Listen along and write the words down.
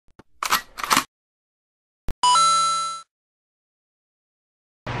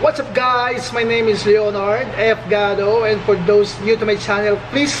What's up guys, my name is Leonard F. Gado, and for those new to my channel,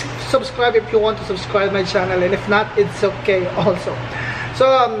 please subscribe if you want to subscribe my channel, and if not, it's okay also. So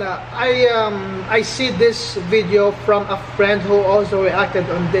I see this video from a friend who also reacted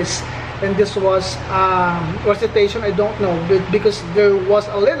on this, and this was recitation. I don't know, because there was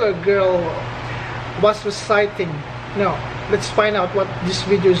a little girl was reciting. No, let's find out what this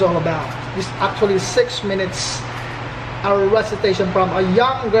video is all about. This actually 6 minutes a recitation from a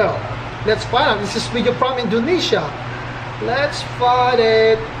young girl. Let's find out. This is video from Indonesia. Let's find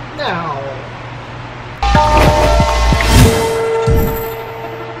it now.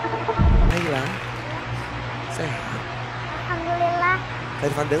 Kayla, sehat? Alhamdulillah. Kak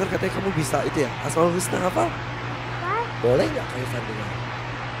Irfan dengar katanya kamu bisa itu ya, Almaul Husna hafal? Boleh nggak Kak Irfan dengar?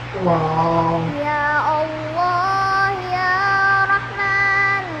 Wow. Ya Allah, ya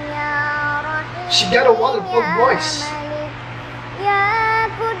Rahman, ya Rahim. She got a wonderful voice. Ya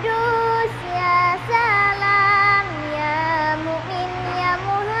Kudus, ya Salam, ya Mu'min, ya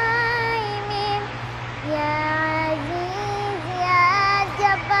Muhaimin, ya Aziz, ya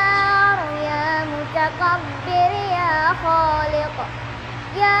Jabbar, ya Mutakabbir, ya Khaliq,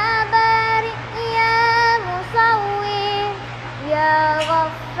 ya Bari, ya Musawwir, ya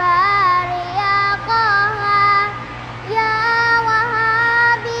Ghaffar, ya Qahhar, ya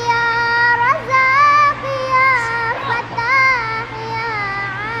Wahhab, ya Razzaq, ya Fattah, ya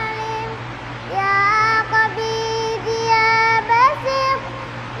Alim, ya Qabid, ya Basir,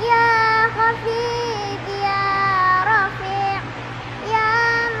 ya Hafid, ya Rafi', ya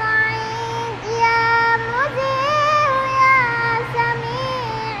Mu'id, ya Mudhir, ya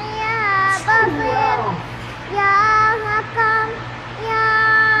Sami', ya Basir, ya Hakam, ya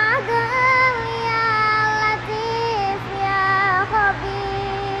Adil, ya Latif, ya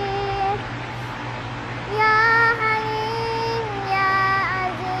Khabir, ya Halim, ya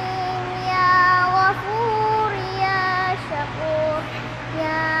Azim, ya Ghafur, ya Syakur,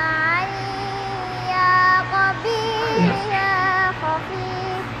 ya Ali, ya Qabir, ya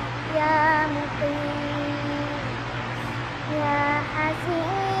Khafif, ya Muqim, ya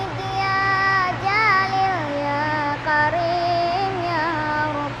Hasid, ya Jalil, ya Karim, ya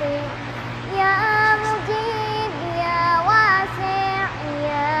Rafiq, ya Mujib, ya Wasi',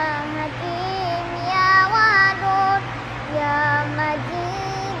 ya Hakim, ya Wadud, ya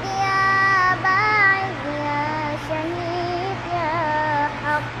Majid, ya Ba'id, ya Syahid, ya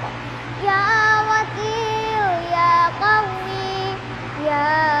Haqq, ya Wakil, ya Qawi, ya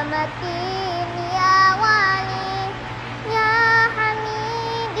Matin, ya Wali, ya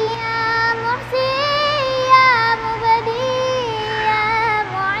Hamid, ya Muhsi, ya Mubadi, ya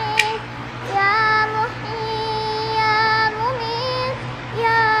Mu'id, ya Muhyi, ya Mumit,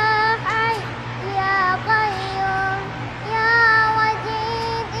 ya Hayy, ya Qayyum, ya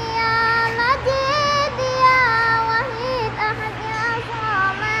Wajid, ya Majid, ya Wahid, Ahad, ya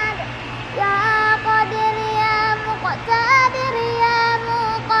Samad, ya Qadir, ya Muqtadir, ya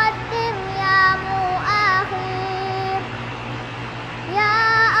Muqaddim, ya Muakhir, ya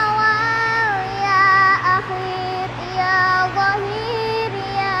Awal, ya Akhir, ya Zahir,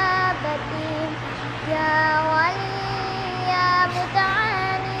 ya Batin, ya Wali, ya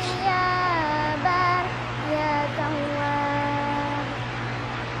Muta'ali, ya Bar, ya Tawwab,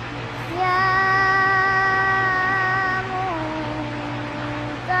 ya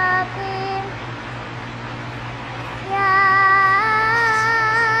Muntaqim, ya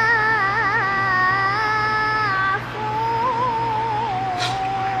Afu,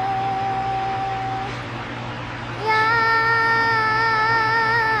 ya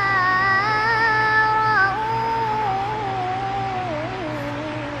Rauf,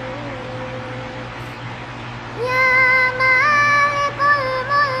 ya Malikul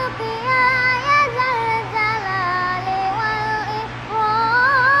Mulk, ya Zal Jalali wal Ikram,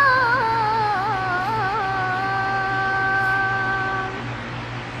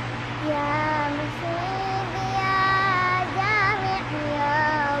 ya Musyid, ya Jami', ya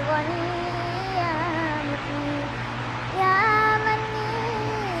Ghani, ya Mu'in, ya Mani,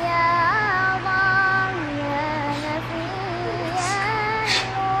 ya Adham, ya Nafi, ya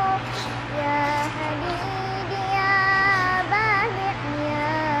Nur, ya Hadid, ya Badi',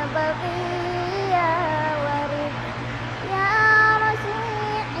 ya Baqi, ya Warid, ya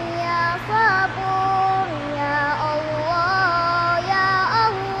Rashi', ya Sabur, ya Allah, ya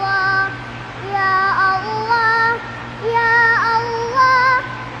Allah, ya Allah, ya Allah,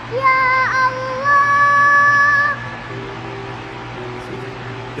 ya Allah.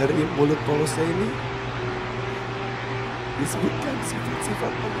 Dari mulut polusnya ini disebutkan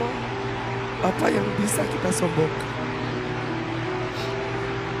sifat-sifat Allah. Apa yang bisa kita sombongkan?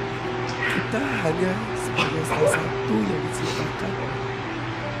 kita hanya sebagai salah satu yang diciptakan.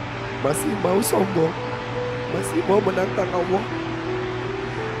 Masih mau sombong, masih mau menantang Allah.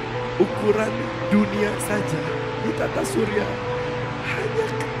 Ukuran dunia saja di tata surya hanya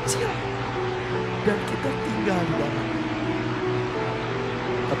kecil dan kita tinggal di dalamnya.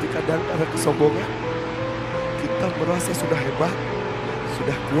 Tapi kadang ada kesombongan, kita merasa sudah hebat,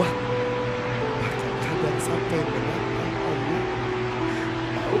 sudah kuat, bahkan kadang sampai menantang Allah.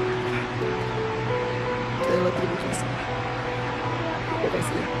 Kayla, terima kasih. Terima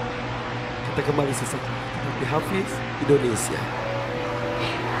kasih ya. Kita kembali sesaat di HAFIZ Indonesia.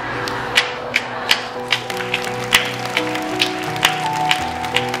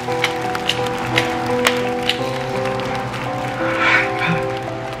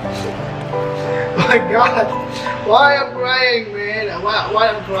 My God, why I'm crying, man? Why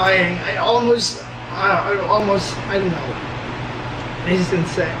I'm crying? I don't know. This is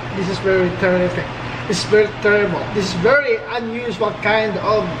insane. This is very terrific. This is very terrible. This is very unusual kind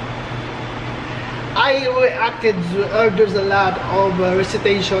of. I reacted. There's a lot of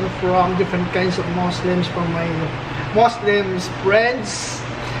recitation from different kinds of Muslims, from my Muslims friends.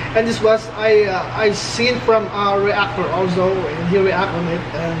 And this was I seen from our reactor also, and he react on it,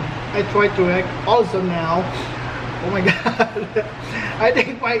 and I try to react also now. Oh my God! I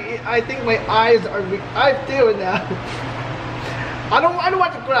think my eyes are I tear now. I don't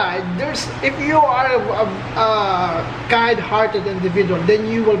want to cry. If you are a kind-hearted individual,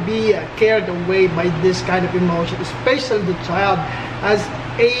 then you will be carried away by this kind of emotion, especially the child as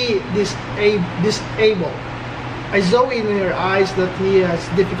disabled. I saw in her eyes that he has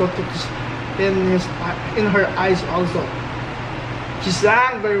difficulties in her eyes also. She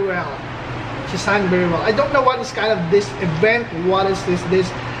sang very well. She sang very well. I don't know what is kind of this event. What is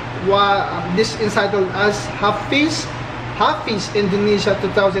this? What this entitled as HAFIZ Indonesia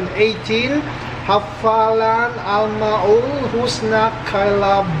 2018. Hafalan Almaul Husna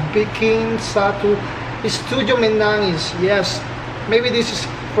Kayla Bikin Satu Studio Menangis. Yes, maybe this is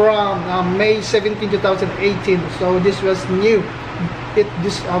from May 17, 2018. So this was new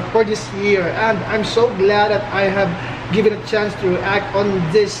for this year, and I'm so glad that I have given a chance to act on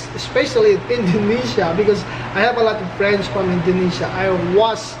this, especially in Indonesia, because I have a lot of friends from Indonesia. I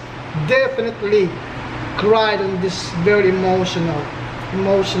was definitely cried on this very emotional.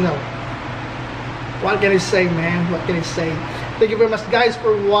 What can I say, man? What can I say? Thank you very much, guys,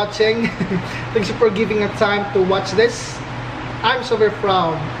 for watching. Thanks for giving a time to watch this. I'm so very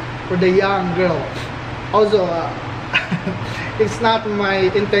proud for the young girl. Also, it's not my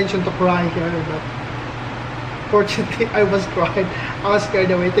intention to cry here, but fortunately, I was cried. I was scared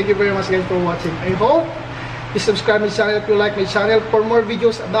away. Thank you very much, guys, for watching. I hope you subscribe my channel if you like my channel for more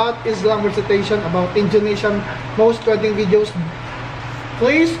videos about Islam recitation, about Indonesian most trending videos.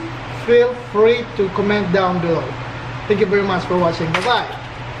 Please feel free to comment down below. Thank you very much for watching. Bye bye.